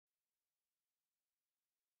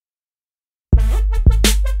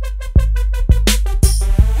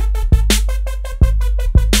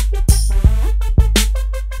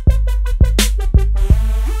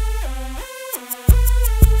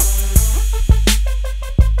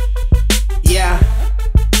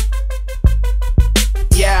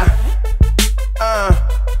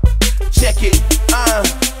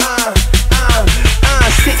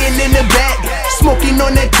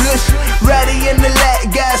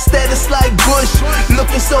Bush.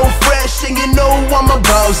 Looking so fresh and you know I'm a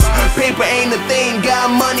boss. Paper ain't a thing,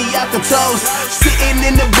 got money out the toast. Sitting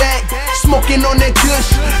in the back, smoking on that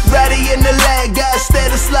kush. Ratty in the lag, got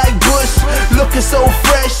status like Bush. Looking so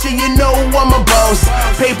fresh and you know I'm a boss.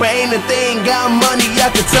 Paper ain't a thing, got money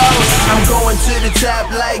out the toast. I'm going to the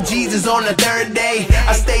top like Jesus on the third day.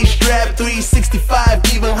 I stay strapped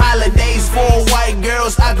 365, even holidays. 4 white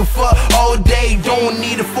girls I can fuck all day. Don't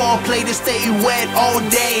need a foreplay to stay wet all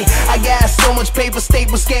day. I got so much paper,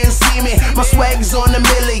 staples can't see me. My swag's on a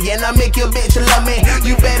million, I make your bitch love me.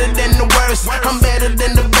 You better than the worst, I'm better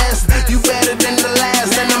than the best. You better than the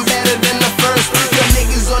last, and I'm better than the first. Your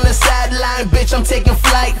niggas on the sideline, bitch, I'm taking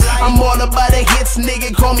flight. I'm all about the hits,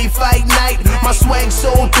 nigga, call me Fight Night. My swag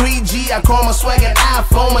so 3G, I call my swag an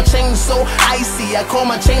iPhone. My chain so icy, I call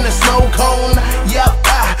my chain a snow cone. Yup,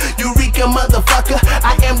 Eureka motherfucker,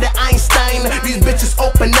 I am the Einstein. These bitches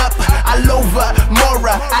open up, I Lova,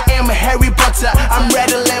 Mora, I am a Harry Potter. I'm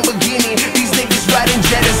red a Lamborghini, these niggas riding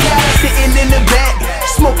Jettas. Sitting in the back,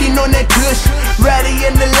 smoking on that kush. Ratty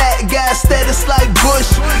in the lat, got status like Bush.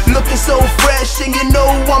 Looking so fresh and you know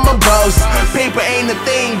I'm a boss. Paper ain't a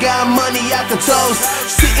thing, got money out the toast.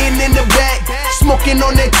 Sitting in the back, smoking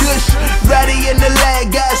on that kush. Ratty in the lat,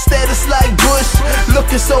 got status like Bush.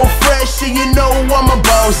 Looking so fresh and you know I'm a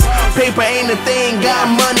boss. Paper ain't a thing, got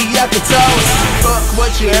money out the toast. Fuck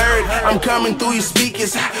what you heard, I'm coming through your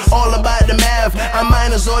speakers. All about the math, I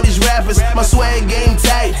minus all these rappers. My swag game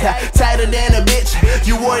tight, tighter than a bitch.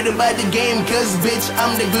 You worried about the game, cause bitch,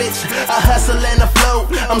 I'm the glitch. I hustle and I float,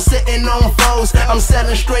 I'm sitting on foes. I'm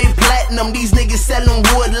selling straight platinum, these niggas selling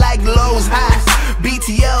wood like Lowe's.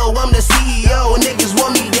 BTO, I'm the CEO. Niggas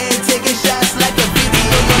want me dead, taking shots like a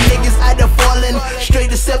video. Your niggas out there falling, straight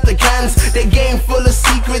Decepticons. The game full of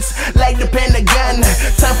secrets, like the Pentagon.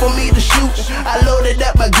 Time for me to shoot, I loaded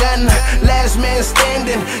up my gun. Last man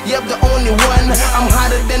standing, yep, the only one. I'm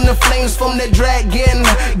hotter than the flames from the dragon.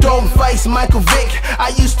 Dog fights, Michael Vick,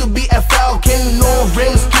 I used to be a Falcon. No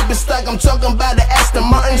rims, keep it stuck, I'm talking about the Aston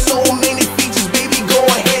Martin. So many features, baby, go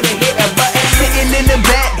ahead and hit a button. Sitting in the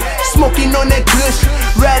back, smoking on that kush.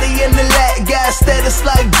 Ratty in the lat, got status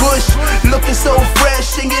like Bush. Looking so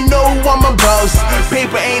fresh and you know I'm a boss.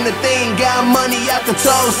 Paper ain't a thing, got money out the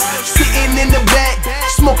toast. Sitting in the back,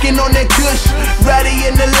 smoking on that kush. Ratty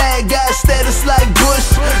in the lat, got status like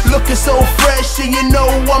Bush. Looking so fresh and you know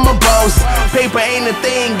I'm a boss. Paper ain't a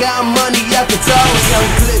thing, got money out the toast. Young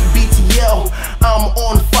Klip BTL, I'm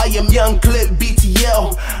on fire. Young Klip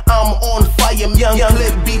BTL, I'm on fire. Young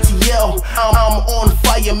Klip BTL, I'm on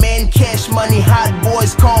fire, man. Cash money, hot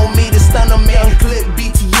boys call me the stunner, man. Young Klip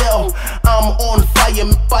BTL, I'm on fire,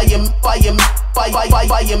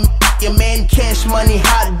 fire. Your man, cash money,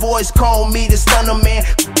 hot boys call me the stunner, man.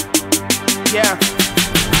 Yeah.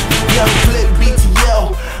 Young Klip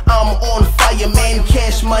BTL, I'm on fire, man.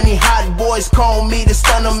 Cash money, hot boys call me the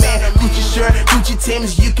stunner, man. Gucci shirt, Gucci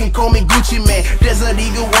Timbs, you can call me Gucci, man. Desert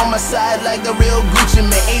Eagle on my side like the real Gucci,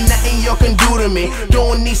 man. Ain't nothing you can do to me,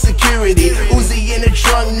 don't need security. Uzi in the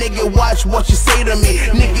trunk, nigga, watch what you say to me.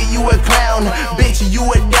 Nigga, you a clown, bitch, you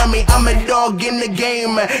a dummy. I'm a dog in the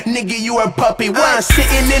game, nigga, you a puppy. Why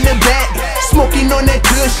sitting in the back, smoking on that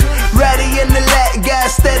kush. Ratty in the lat, got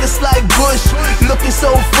status like Bush. Looking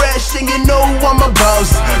so fresh and you know I'm a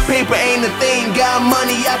boss. Paper ain't a thing, got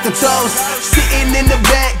money out the toast. Sitting in the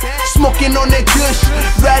back, smoking on that kush.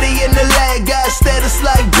 Ratty in the lag, got status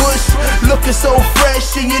like Bush. Looking so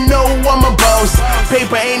fresh and you know I'm a boss.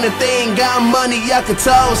 Paper ain't a thing, got money out the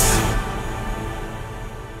toast.